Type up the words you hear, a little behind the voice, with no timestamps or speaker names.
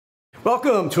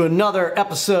Welcome to another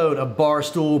episode of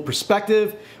Stool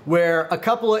Perspective, where a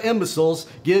couple of imbeciles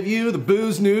give you the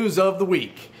booze news of the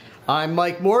week. I'm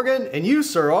Mike Morgan, and you,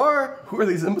 sir, are... Who are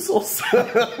these imbeciles?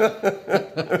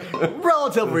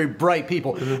 Relatively bright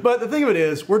people. But the thing of it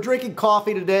is, we're drinking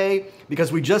coffee today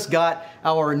because we just got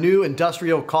our new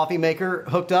industrial coffee maker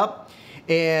hooked up.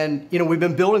 And, you know, we've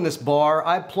been building this bar.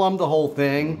 I plumbed the whole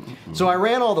thing. So I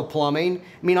ran all the plumbing.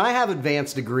 I mean, I have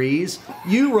advanced degrees.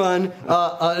 You run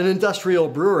an industrial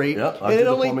brewery. Yeah, I and did it the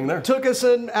only plumbing there. took us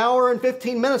an hour and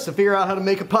 15 minutes to figure out how to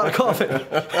make a pot of coffee.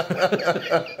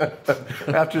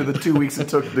 After the 2 weeks it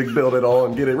took to build it all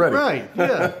and get it ready. Right,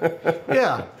 yeah.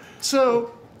 Yeah.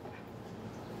 So,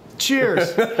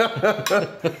 cheers.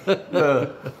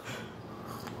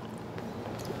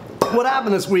 What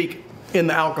happened this week in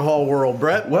the alcohol world,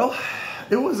 Brett? Well,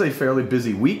 it was a fairly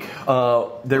busy week.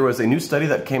 There was a new study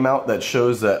that came out that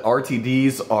shows that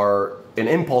RTDs are an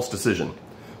impulse decision.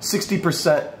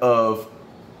 60% of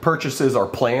purchases are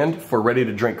planned for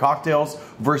ready-to-drink cocktails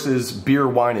versus beer,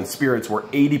 wine, and spirits where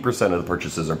 80% of the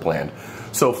purchases are planned.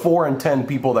 So 4 in 10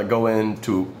 people that go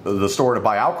into the store to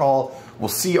buy alcohol will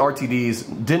see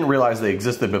RTDs, didn't realize they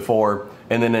existed before,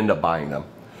 and then end up buying them.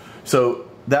 So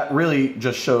that really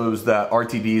just shows that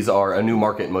RTDs are a new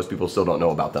market and most people still don't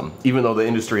know about them. Even though the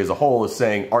industry as a whole is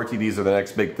saying RTDs are the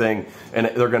next big thing and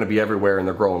they're going to be everywhere and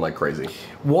they're growing like crazy.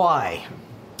 Why?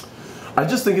 I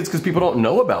just think it's because people don't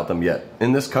know about them yet.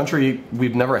 In this country,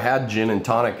 we've never had gin and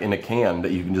tonic in a can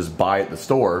that you can just buy at the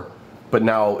store, but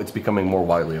now it's becoming more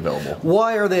widely available.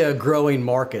 Why are they a growing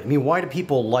market? I mean, why do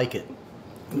people like it?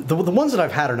 The ones that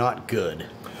I've had are not good.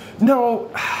 No,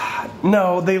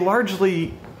 they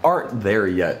largely aren't there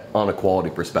yet on a quality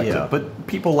perspective. Yeah. But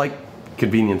people like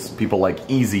convenience, people like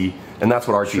easy, and that's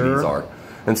what RTDs are.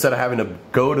 Instead of having to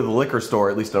go to the liquor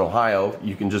store, at least in Ohio,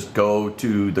 you can just go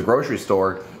to the grocery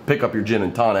store, pick up your gin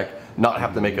and tonic, not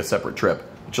have to make a separate trip,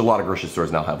 which a lot of grocery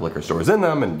stores now have liquor stores in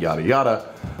them and yada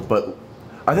yada. But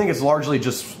I think it's largely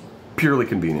just purely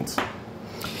convenience.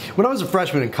 When I was a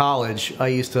freshman in college, I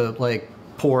used to like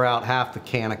pour out half the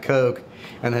can of Coke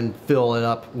and then fill it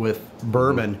up with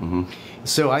bourbon.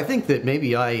 So I think that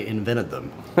maybe I invented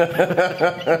them.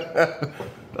 I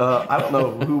don't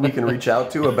know who we can reach out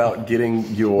to about getting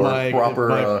your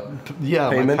proper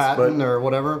payments, my patent but or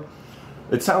whatever.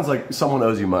 It sounds like someone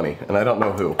owes you money, and I don't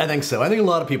know who. I think so. I think a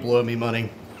lot of people owe me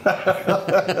money.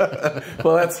 Well,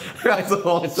 that's a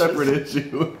whole separate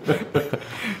issue.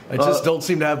 I just don't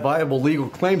seem to have viable legal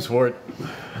claims for it.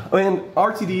 And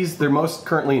RTDs, they're most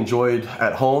currently enjoyed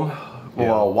at home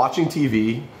while watching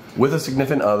TV with a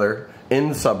significant other in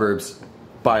the suburbs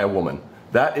by a woman.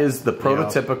 That is the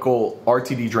prototypical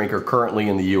RTD drinker currently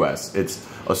in the U.S. It's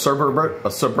a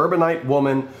suburbanite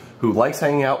woman who likes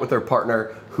hanging out with their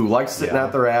partner, who likes sitting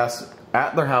at their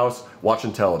house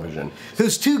watching television.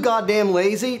 Who's too goddamn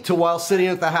lazy to, while sitting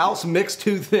at the house, mix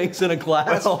two things in a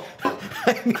glass. Well,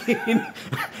 I mean,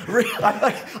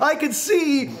 I could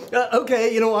see,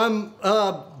 okay, you know, I'm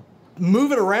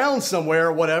moving around somewhere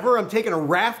or whatever. I'm taking a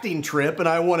rafting trip and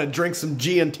I want to drink some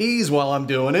G&Ts while I'm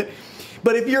doing it.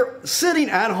 But if you're sitting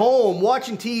at home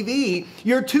watching TV,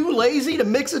 you're too lazy to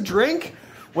mix a drink?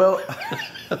 Well,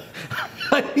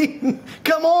 I mean,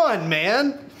 come on,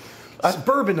 man.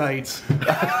 Suburbanites.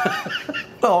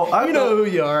 Well, you know who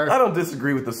you are. I don't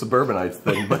disagree with the suburbanites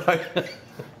thing, but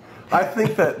I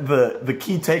think that the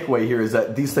key takeaway here is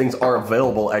that these things are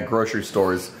available at grocery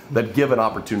stores that give an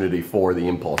opportunity for the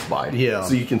impulse buy. Yeah.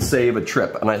 So you can save a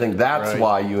trip, and I think that's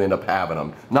why you end up having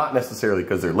them. Not necessarily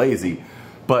because they're lazy,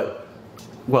 but,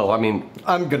 well, I mean...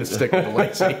 I'm going to stick with the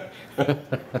lazy.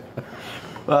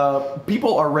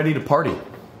 People are ready to party.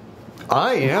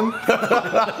 I am.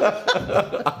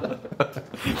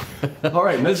 All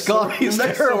right, This coffee's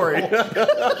next terrible. story.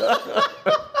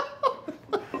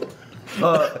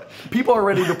 People are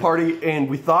ready to party, and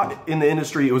we thought in the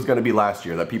industry it was going to be last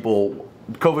year that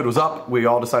COVID was up. We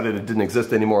all decided it didn't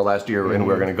exist anymore last year, and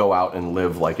we were going to go out and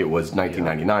live like it was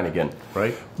 1999 again.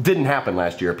 Right. Didn't happen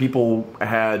last year. People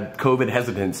had COVID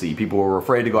hesitancy. People were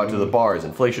afraid to go out to the bars.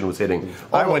 Inflation was hitting.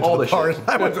 I went to the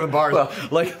bars Well,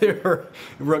 like they were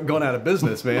going out of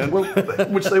business, man.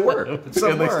 Which they were, and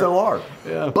they still are.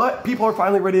 Yeah. But people are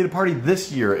finally ready to party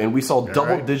this year, and we saw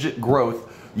double-digit growth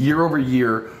year over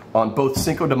year on both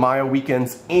Cinco de Mayo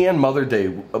weekends and Mother's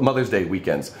Day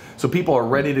weekends. So people are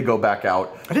ready to go back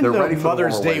out. I didn't know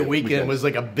Mother's Day weekend was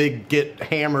like a big get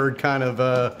hammered kind of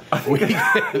weekend.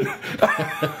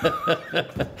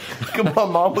 Come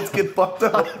on, Mom, let's get fucked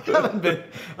up.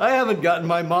 I haven't gotten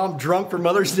my mom drunk for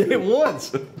Mother's Day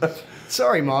once.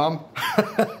 Sorry, Mom.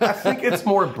 I think it's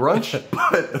more brunch,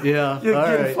 but yeah, you're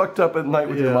getting fucked up at night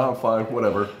with your mom, fine,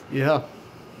 whatever. Yeah.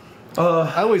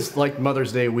 I always liked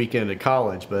Mother's Day weekend at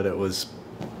college, but it was...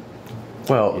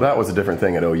 Well, that was a different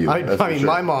thing at OU. I mean,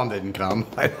 my mom didn't come.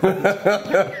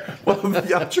 Well,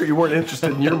 I'm sure you weren't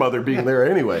interested in your mother being there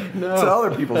anyway. No. It's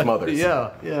other people's mothers.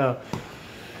 Yeah, yeah.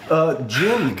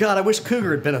 Gin. God, I wish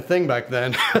cougar had been a thing back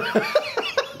then.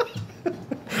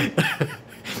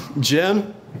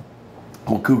 Gin?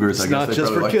 Well, cougars, It's not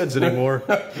just for kids anymore.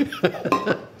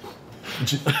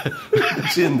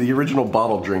 Gin, the original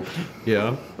bottle drink.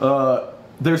 Yeah.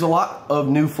 There's a lot of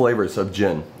new flavors of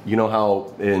gin. You know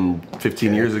how in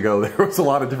 15 years ago there was a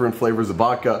lot of different flavors of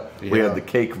vodka. We had the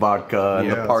cake vodka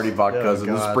and the party vodkas and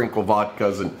the sprinkle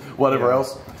vodkas and whatever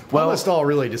else. Well, almost all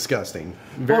really disgusting.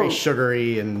 Very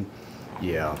sugary and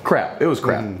crap. It was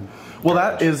crap. Well,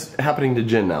 that is happening to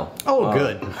gin now. Oh,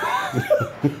 good.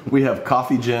 We have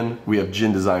coffee gin. We have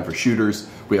gin designed for shooters.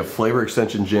 We have flavor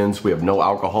extension gins. We have no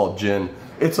alcohol gin.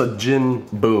 It's a gin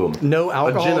boom. No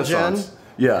alcohol gin?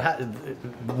 Yeah.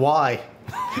 Why?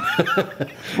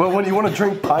 Well, when you want to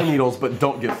drink pine needles but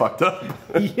don't get fucked up.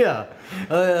 Yeah.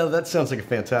 That sounds like a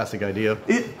fantastic idea.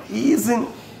 It isn't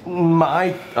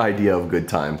my idea of a good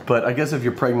time, but I guess if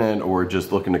you're pregnant or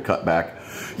just looking to cut back,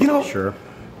 you know, sure.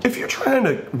 If you're trying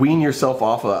to wean yourself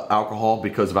off of alcohol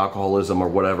because of alcoholism or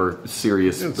whatever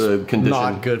serious condition,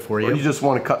 not good for you, or you just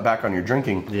want to cut back on your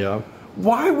drinking, yeah.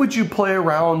 Why would you play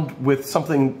around with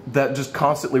something that just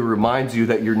constantly reminds you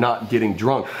that you're not getting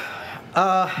drunk?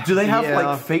 Do they have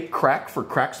like fake crack for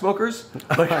crack smokers?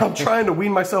 Like, I'm trying to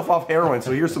wean myself off heroin,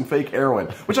 so here's some fake heroin.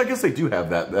 Which I guess they do have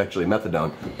that, actually,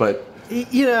 methadone. But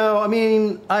you know, I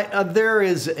mean,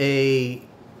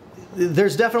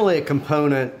 there's definitely a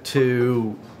component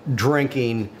to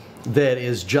drinking that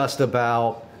is just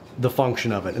about the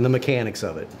function of it and the mechanics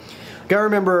of it. I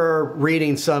remember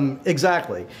reading some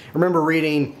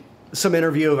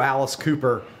interview of Alice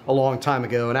Cooper a long time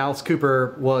ago, and Alice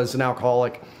Cooper was an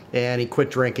alcoholic and he quit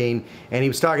drinking, and he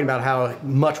was talking about how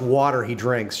much water he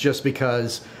drinks just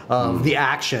because of the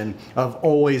action of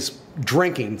always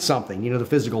drinking something, you know, the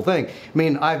physical thing. I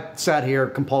mean, I sat here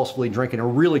compulsively drinking a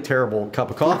really terrible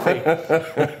cup of coffee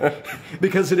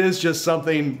because it is just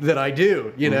something that I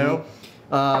do, you know.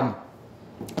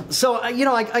 So, you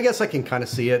know, I guess I can kind of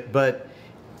see it, but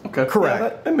correct.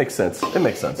 Yeah, that makes sense. It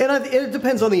makes sense. And it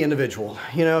depends on the individual.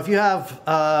 You know, if you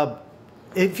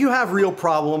have real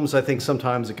problems, I think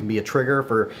sometimes it can be a trigger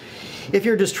for, if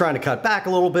you're just trying to cut back a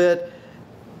little bit,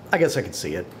 I guess I can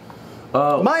see it.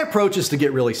 My approach is to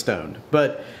get really stoned,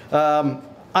 but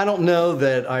I don't know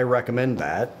that I recommend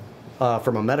that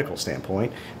from a medical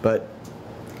standpoint, but...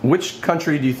 Which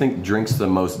country do you think drinks the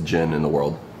most gin in the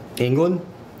world? England?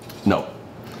 No.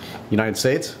 United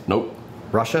States? Nope.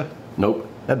 Russia? Nope.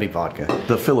 That'd be vodka.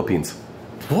 The Philippines.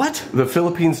 What? The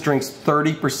Philippines drinks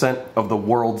 30% of the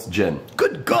world's gin.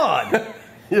 Good God!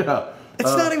 Yeah.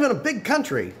 It's not even a big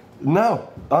country.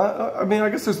 No. I mean, I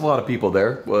guess there's a lot of people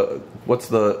there. What's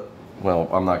the... Well,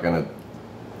 I'm not going to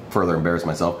further embarrass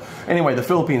myself. Anyway, the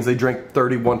Philippines, they drink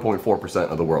 31.4%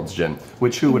 of the world's gin,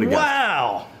 which who would have guessed?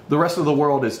 Wow! The rest of the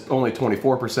world is only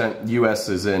 24%. U.S.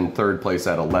 is in third place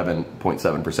at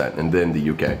 11.7%, and then the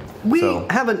U.K. We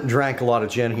haven't drank a lot of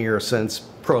gin here since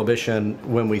Prohibition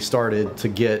when we started to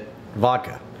get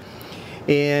vodka.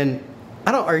 And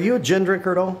are you a gin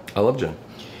drinker at all? I love gin.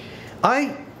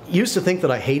 I used to think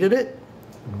that I hated it,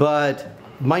 but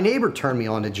my neighbor turned me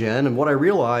on to gin, and what I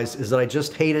realized is that I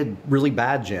just hated really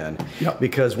bad gin. Yep.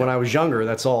 Because when I was younger,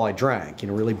 that's all I drank, you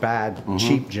know, really bad,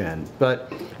 cheap gin.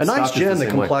 But a nice gin, the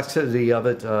complexity of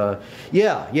it,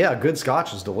 good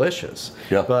scotch is delicious.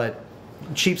 Yeah. But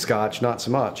cheap scotch, not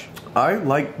so much. I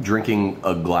like drinking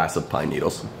a glass of pine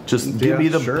needles. Just give me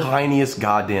the piniest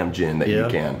goddamn gin that you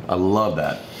can. I love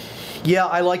that. Yeah,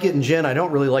 I like it in gin. I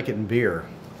don't really like it in beer.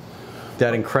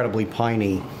 That incredibly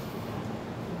piney...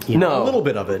 You know, a little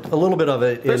bit of it.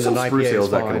 There's some spruce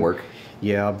ales that can work.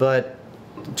 Yeah, but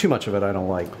too much of it I don't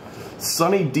like.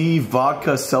 Sunny D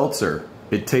vodka seltzer.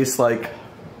 It tastes like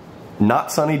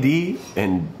not Sunny D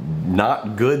and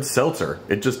not good seltzer.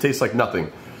 It just tastes like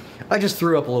nothing. I just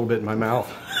threw up a little bit in my mouth.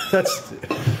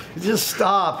 Just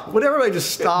stop. Would everybody just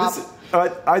stop?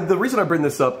 The reason I bring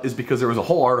this up is because there was a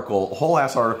whole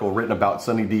ass article written about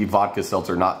Sunny D vodka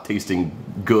seltzer not tasting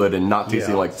good and not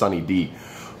tasting like Sunny D.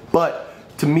 But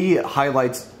to me, it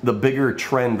highlights the bigger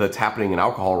trend that's happening in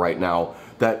alcohol right now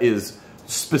that is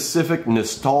specific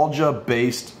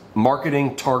nostalgia-based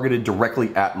marketing targeted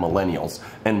directly at millennials.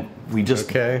 And we just...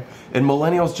 Okay. And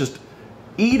millennials just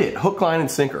eat it, hook, line,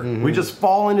 and sinker. We just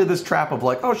fall into this trap of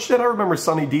like, oh shit, I remember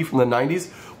Sunny D from the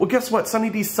 90s. Well, guess what? Sunny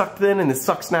D sucked then and it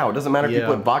sucks now. It doesn't matter if you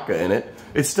put vodka in it.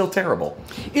 It's still terrible.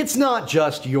 It's not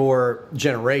just your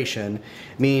generation.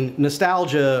 I mean,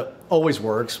 nostalgia always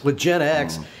works. With Gen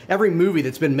X, every movie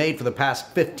that's been made for the past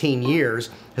 15 years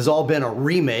has all been a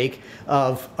remake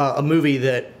of a movie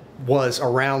that was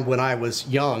around when I was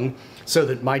young, so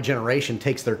that my generation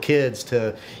takes their kids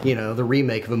to, you know, the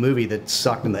remake of a movie that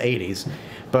sucked in the 80s.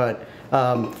 But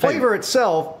flavor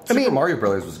itself, I mean, Super Mario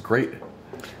Brothers was great.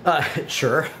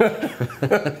 Sure.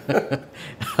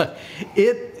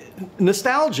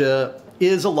 Nostalgia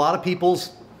is a lot of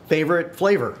people's favorite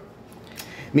flavor.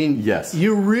 I mean, yes,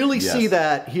 you really see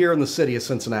that here in the city of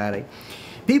Cincinnati.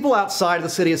 People outside of the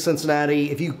city of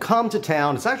Cincinnati, if you come to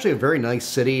town, it's actually a very nice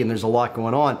city and there's a lot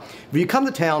going on. If you come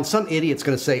to town, some idiot's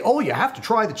going to say, oh, you have to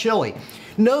try the chili.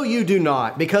 No, you do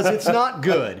not, because it's not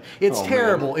good. It's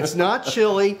terrible. Man. It's not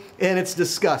chili, and it's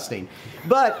disgusting.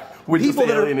 But we just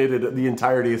alienated the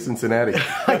entirety of Cincinnati.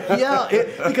 Yeah,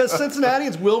 because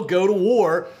Cincinnatians will go to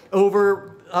war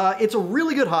over, it's a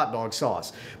really good hot dog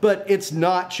sauce, but it's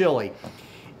not chili.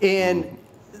 And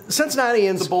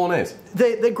Cincinnatians, it's a bolognese.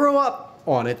 They grow up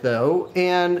on it, though,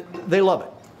 and they love it.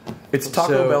 It's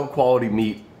Taco Bell quality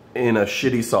meat in a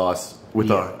shitty sauce with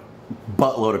a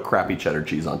buttload of crappy cheddar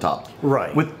cheese on top.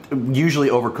 Right. With usually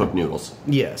overcooked noodles.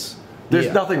 Yes.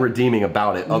 There's nothing redeeming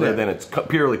about it other than it's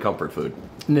purely comfort food.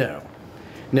 No.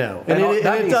 No. And it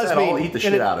does mean, I'll eat the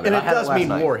shit out of it. And it does mean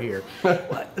more here.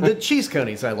 The cheese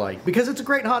conies I like, because it's a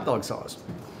great hot dog sauce.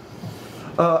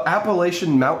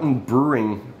 Appalachian Mountain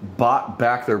Brewing bought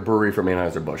back their brewery from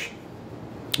Anheuser-Busch.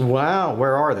 Wow.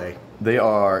 Where are they? They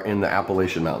are in the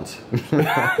Appalachian Mountains.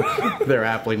 They're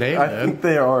aptly named, I think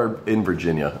they are in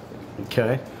Virginia.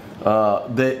 Okay.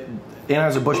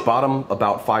 Anheuser-Busch bought them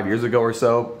about 5 years ago or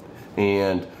so,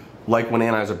 and like when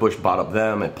Anheuser-Busch bought up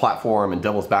them and Platform and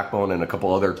Devil's Backbone and a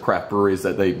couple other craft breweries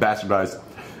that they bastardized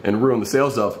and ruined the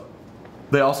sales of,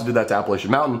 they also did that to Appalachian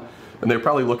Mountain, and they're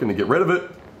probably looking to get rid of it.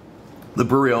 The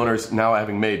brewery owners, now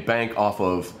having made bank off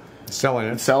of selling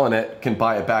it, can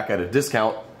buy it back at a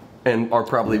discount and are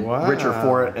probably richer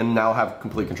for it, and now have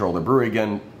complete control of their brewery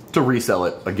again to resell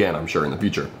it again, I'm sure, in the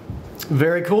future.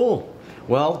 Very cool.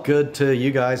 Well, good to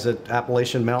you guys at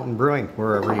Appalachian Mountain Brewing,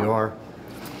 wherever you are.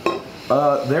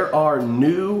 There are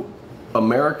new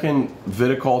American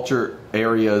viticulture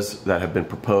areas that have been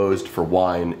proposed for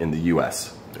wine in the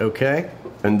U.S. Okay.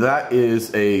 And that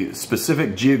is a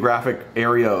specific geographic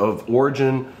area of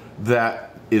origin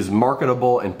that is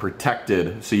marketable and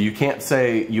protected. So you can't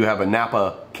say you have a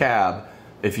Napa Cab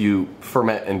if you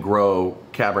ferment and grow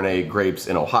Cabernet grapes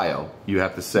in Ohio. You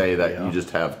have to say that you just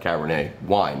have Cabernet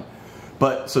wine.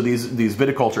 But so these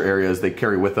viticulture areas, they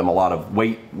carry with them a lot of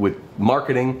weight with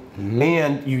marketing,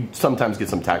 and you sometimes get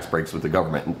some tax breaks with the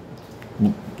government,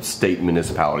 state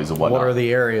municipalities and whatnot. What are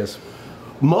the areas?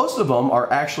 Most of them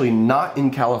are actually not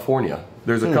in California.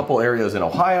 There's a couple areas in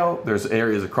Ohio, there's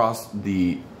areas across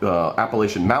the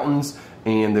Appalachian Mountains,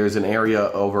 and there's an area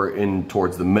over in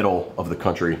towards the middle of the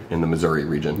country in the Missouri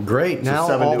region. Great. So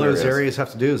now all those areas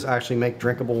have to do is actually make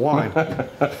drinkable wine.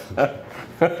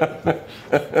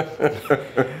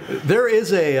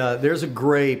 There's a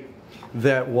grape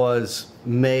that was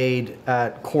made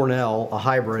at Cornell, a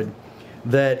hybrid,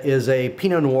 that is a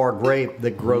Pinot Noir grape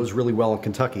that grows really well in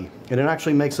Kentucky, and it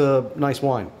actually makes a nice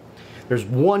wine. There's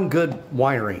one good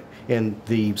winery in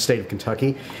the state of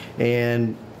Kentucky,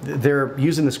 and they're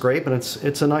using this grape, and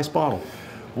it's a nice bottle.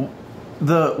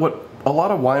 What a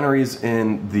lot of wineries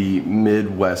in the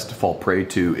Midwest fall prey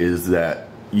to is that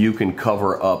you can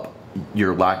cover up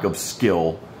your lack of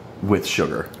skill with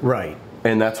sugar. Right.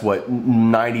 And that's what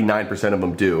 99% of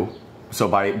them do. So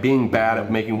by being bad at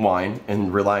making wine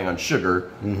and relying on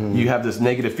sugar, you have this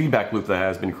negative feedback loop that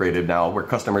has been created now where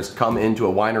customers come into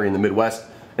a winery in the Midwest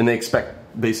and they expect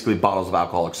basically bottles of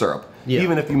alcoholic syrup. Yeah.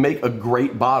 Even if you make a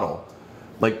great bottle,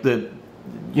 like the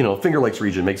Finger Lakes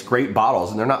region makes great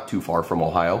bottles and they're not too far from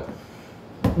Ohio.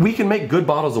 We can make good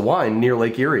bottles of wine near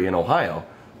Lake Erie in Ohio,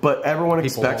 but everyone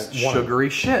expects sugary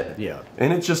shit. Yeah.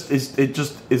 And it just is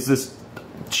this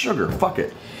sugar, fuck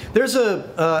it. There's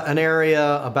an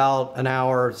area about an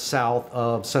hour south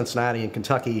of Cincinnati in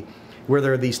Kentucky where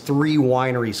there are these 3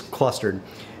 wineries clustered,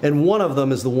 and one of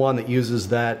them is the one that uses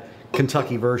that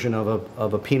Kentucky version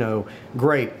of a Pinot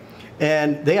grape,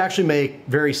 and they actually make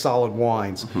very solid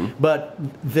wines. But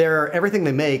everything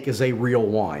they make is a real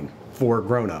wine for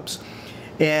grown-ups.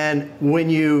 And when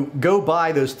you go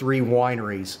by those 3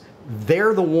 wineries,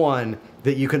 they're the one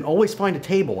that you can always find a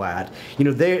table at.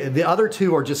 The other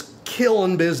 2 are just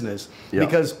killing business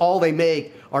because all they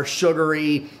make are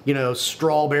sugary,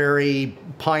 strawberry,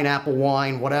 pineapple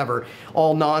wine, whatever,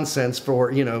 all nonsense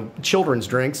for, children's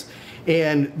drinks.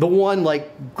 And the one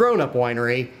like grown-up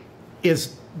winery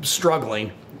is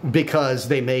struggling because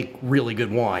they make really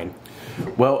good wine.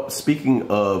 Well, speaking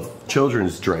of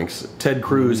children's drinks, Ted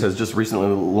Cruz has just recently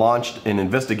launched an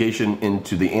investigation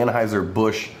into the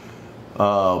Anheuser-Busch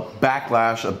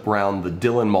backlash around the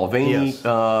Dylan Mulvaney. Yes.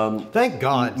 Thank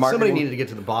God. Marketing. Somebody needed to get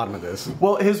to the bottom of this.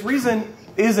 Well, his reason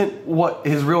isn't what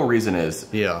his real reason is.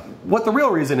 Yeah. What the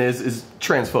real reason is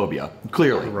transphobia,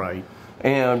 clearly. Right.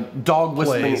 And dog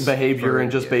whistling behavior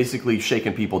and just basically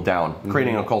shaking people down,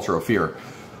 creating a culture of fear.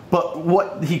 But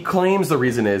what he claims the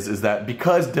reason is that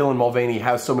because Dylan Mulvaney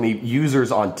has so many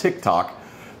users on TikTok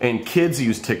and kids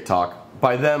use TikTok,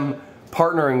 by them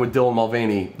partnering with Dylan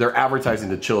Mulvaney, they're advertising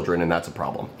to children, and that's a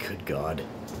problem. Good God.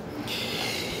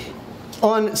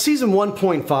 On season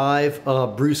 1.5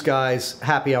 of Bruce Guy's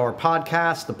Happy Hour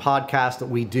podcast, the podcast that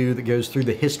we do that goes through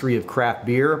the history of craft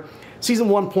beer, season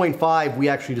 1.5, we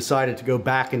actually decided to go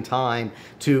back in time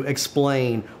to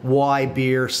explain why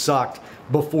beer sucked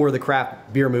before the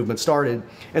craft beer movement started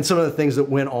and some of the things that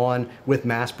went on with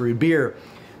mass brewed beer.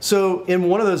 So in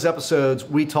one of those episodes,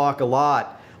 we talk a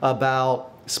lot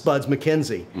about Spuds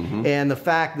MacKenzie and the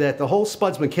fact that the whole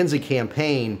Spuds MacKenzie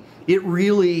campaign, it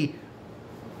really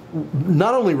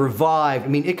not only revived, I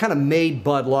mean, it kind of made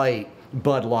Bud Light.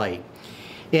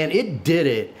 And it did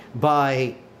it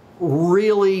by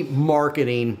really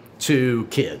marketing to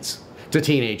kids, to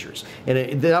teenagers.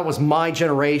 And that was my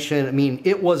generation. I mean,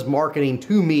 it was marketing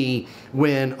to me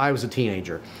when I was a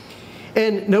teenager.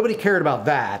 And nobody cared about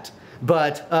that.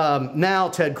 But now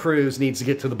Ted Cruz needs to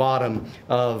get to the bottom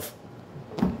of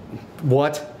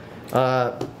what?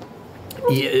 That's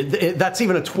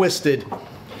even a twisted...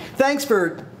 Thanks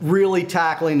for really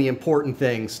tackling the important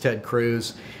things, Ted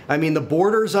Cruz. I mean, the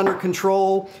border's under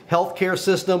control. Healthcare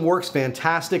system works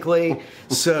fantastically.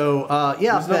 So,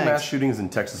 yeah, There's no mass shootings in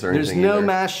Texas or anything. There's no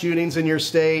mass shootings in your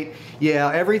state.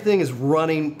 Yeah, everything is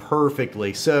running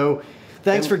perfectly. So,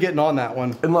 thanks for getting on that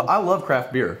one. And look, I love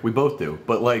craft beer. We both do.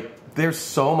 But, like, there's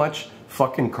so much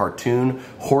fucking cartoon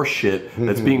horse shit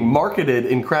that's being marketed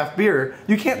in craft beer.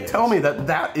 You can't tell me that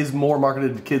that is more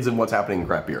marketed to kids than what's happening in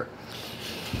craft beer.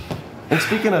 And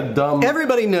speaking of dumb...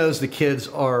 Everybody knows the kids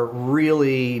are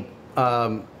really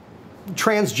transgender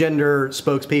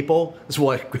spokespeople.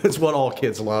 It's what all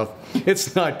kids love.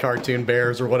 It's not cartoon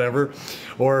bears or whatever,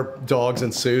 or dogs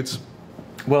in suits.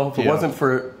 Well, if it wasn't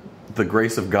for the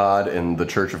grace of God and the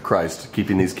Church of Christ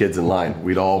keeping these kids in line,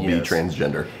 we'd all be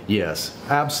transgender. Yes,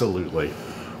 absolutely.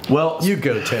 Well... You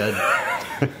go, Ted.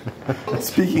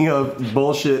 Speaking of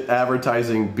bullshit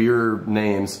advertising beer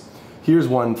names... Here's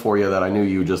one for you that I knew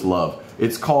you would just love.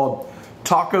 It's called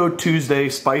Taco Tuesday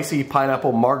Spicy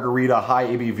Pineapple Margarita High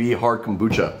ABV Hard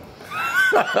Kombucha.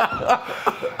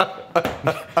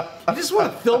 You just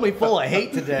want to fill me full of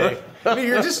hate today. I mean,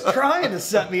 you're just trying to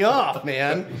set me off,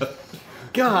 man.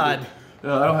 God.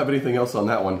 I don't have anything else on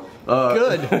that one.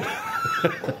 Good.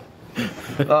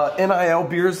 NIL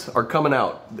beers are coming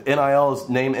out. NIL is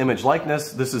name, image,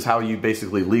 likeness. This is how you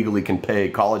basically legally can pay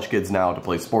college kids now to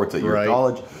play sports at your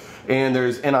college. And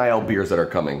there's NIL beers that are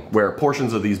coming, where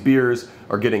portions of these beers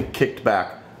are getting kicked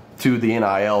back to the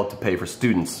NIL to pay for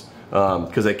students.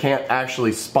 Because they can't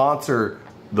actually sponsor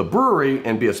the brewery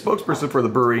and be a spokesperson for the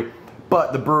brewery,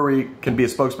 but the brewery can be a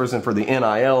spokesperson for the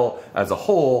NIL as a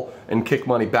whole and kick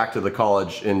money back to the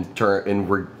college in turn,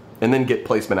 and then get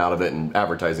placement out of it and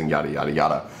advertising, yada, yada,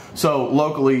 yada. So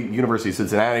locally, University of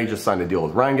Cincinnati just signed a deal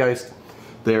with Rheingeist.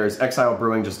 There's Exile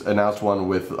Brewing just announced one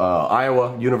with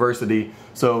Iowa University.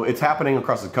 So it's happening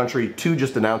across the country. 2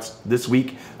 just announced this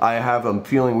week. I have a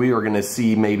feeling we are going to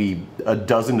see maybe a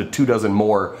dozen to 2 dozen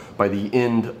more by the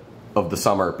end of the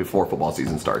summer before football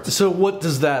season starts. So what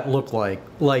does that look like?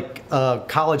 Like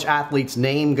college athlete's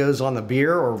name goes on the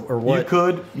beer, or what?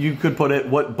 You could put it.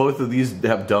 What both of these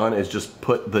have done is just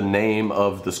put the name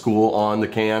of the school on the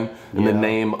can and the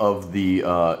name of the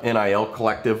NIL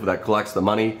collective that collects the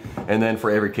money, and then for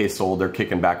every case sold, they're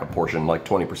kicking back a portion, like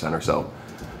 20% or so.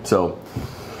 So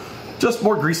just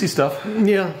more greasy stuff.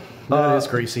 Yeah, that is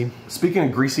greasy. Speaking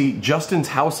of greasy, Justin's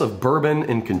House of Bourbon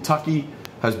in Kentucky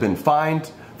has been fined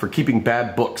for keeping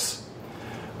bad books.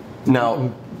 Now,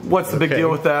 what's the big deal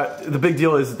with that? The big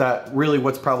deal is that really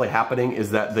what's probably happening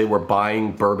is that they were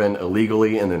buying bourbon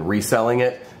illegally and then reselling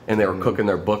it, and they were cooking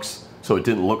their books, so it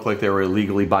didn't look like they were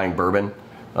illegally buying bourbon.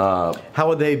 How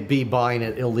would they be buying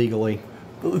it illegally?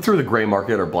 Through the gray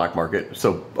market or black market,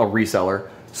 so a reseller.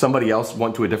 Somebody else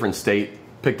went to a different state,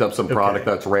 picked up some product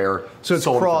that's rare, so it's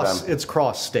sold it to them. It's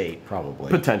cross-state, probably.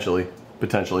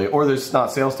 Potentially, or there's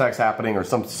not sales tax happening, or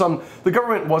the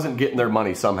government wasn't getting their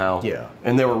money somehow. Yeah,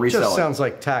 and they were reselling. Just sounds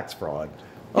like tax fraud.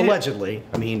 Allegedly.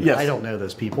 I mean, yes. I don't know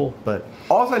those people, but...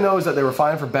 All I know is that they were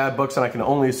fined for bad books, and I can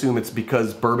only assume it's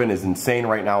because bourbon is insane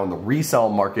right now, and the resale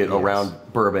market around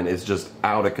bourbon is just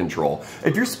out of control.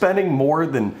 If you're spending more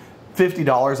than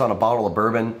 $50 on a bottle of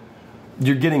bourbon,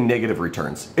 you're getting negative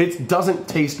returns. It doesn't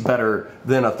taste better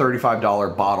than a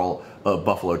 $35 bottle of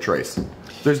Buffalo Trace.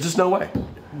 There's just no way.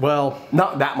 Well...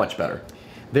 Not that much better.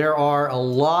 There are a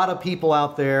lot of people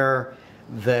out there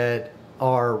that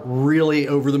are really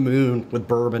over the moon with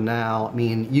bourbon now. I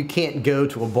mean, you can't go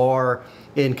to a bar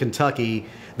in Kentucky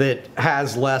that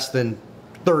has less than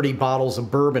 30 bottles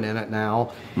of bourbon in it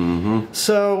now. Mm-hmm.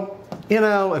 So, you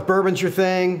know, if bourbon's your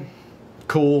thing,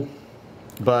 cool.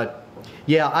 But,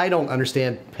 yeah, I don't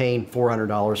understand paying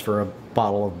 $400 for a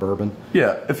bottle of bourbon.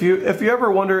 Yeah, if you ever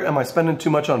wonder, am I spending too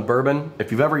much on bourbon? If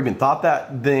you've ever even thought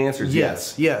that, the answer is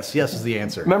yes. Yes is the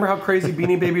answer. Remember how crazy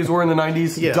Beanie Babies were in the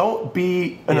 90s? Yeah. Don't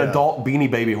be an adult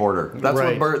Beanie Baby hoarder. That's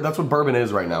that's what bourbon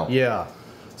is right now. Yeah.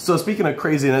 So speaking of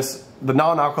craziness, the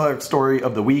non-alcoholic story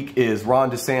of the week is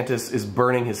Ron DeSantis is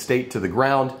burning his state to the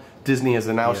ground. Disney has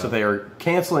announced that they are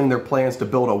canceling their plans to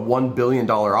build a $1 billion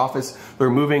office. They're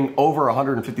moving over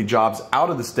 150 jobs out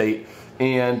of the state,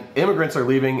 and immigrants are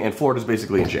leaving, and Florida's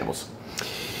basically in shambles.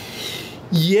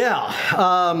 Yeah.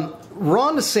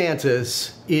 Ron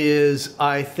DeSantis is,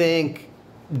 I think,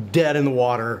 dead in the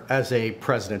water as a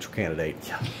presidential candidate.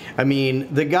 Yeah. I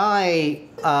mean, the guy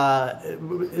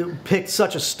picked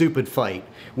such a stupid fight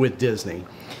with Disney.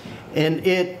 And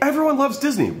everyone loves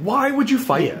Disney. Why would you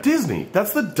fight Disney?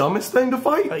 That's the dumbest thing to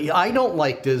fight. I don't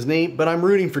like Disney, but I'm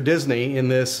rooting for Disney in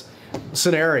this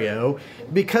scenario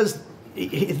because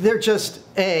they're just,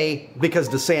 A, because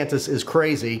DeSantis is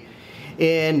crazy,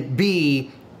 and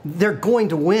B, they're going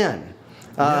to win.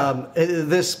 Yeah.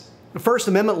 This First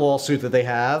Amendment lawsuit that they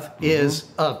have is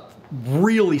a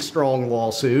really strong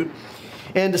lawsuit,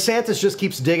 and DeSantis just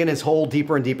keeps digging his hole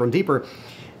deeper and deeper and deeper.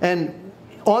 And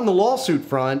on the lawsuit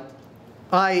front,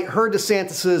 I heard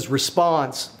DeSantis'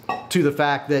 response to the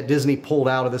fact that Disney pulled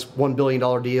out of this $1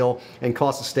 billion deal and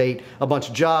cost the state a bunch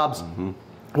of jobs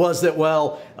was that,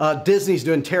 well, Disney's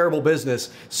doing terrible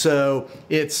business, so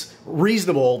it's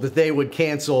reasonable that they would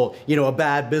cancel, you know, a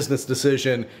bad business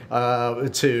decision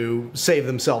to save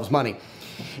themselves money.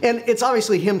 And it's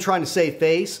obviously him trying to save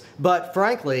face, but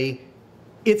frankly,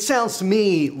 it sounds to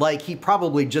me like he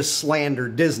probably just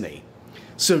slandered Disney.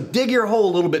 So dig your hole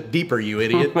a little bit deeper, you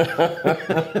idiot.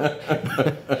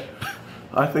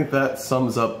 I think that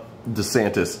sums up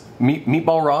DeSantis.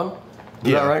 Meatball Ron?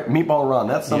 Is that right? Meatball Ron.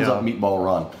 That sums up Meatball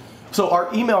Ron. So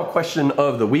our email question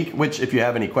of the week, which if you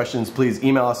have any questions, please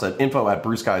email us at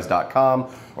info@brewskies.com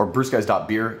or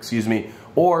brewskies.beer, excuse me,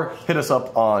 or hit us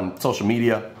up on social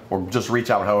media or just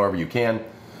reach out however you can.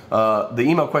 The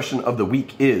email question of the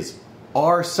week is,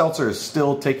 are seltzers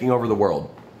still taking over the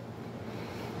world?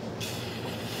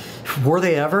 Were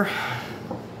they ever?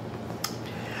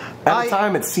 At the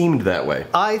time, it seemed that way.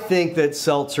 I think that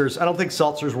seltzers, I don't think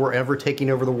seltzers were ever taking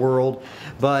over the world,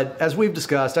 but as we've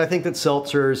discussed, I think that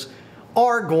seltzers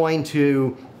are going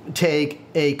to take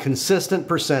a consistent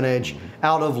percentage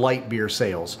out of light beer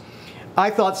sales. I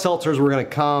thought seltzers were going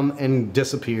to come and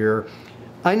disappear.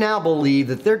 I now believe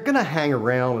that they're going to hang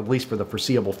around at least for the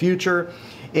foreseeable future,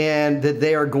 and that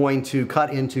they are going to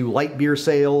cut into light beer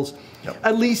sales,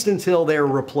 at least until they're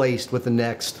replaced with the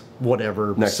next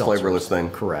whatever. Next flavorless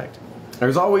thing. Correct.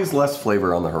 There's always less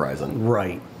flavor on the horizon.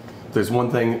 Right. There's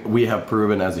one thing we have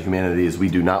proven as a humanity is we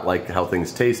do not like how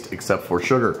things taste except for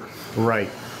sugar. Right.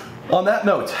 On that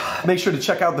note, make sure to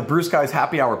check out the Brew Skies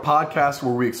Happy Hour podcast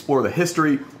where we explore the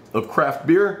history of craft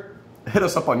beer. Hit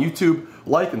us up on YouTube,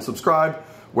 like and subscribe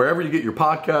wherever you get your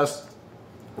podcasts,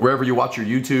 wherever you watch your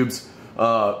YouTubes.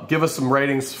 Give us some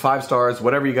ratings, 5 stars,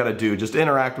 whatever you got to do. Just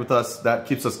interact with us. That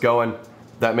keeps us going.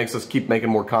 That makes us keep making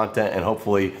more content, and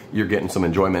hopefully you're getting some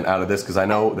enjoyment out of this because I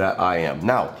know that I am.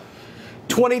 Now,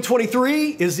 2023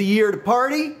 is the year to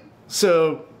party,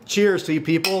 so cheers to you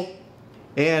people.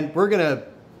 And we're going to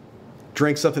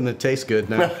drink something that tastes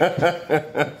good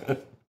now.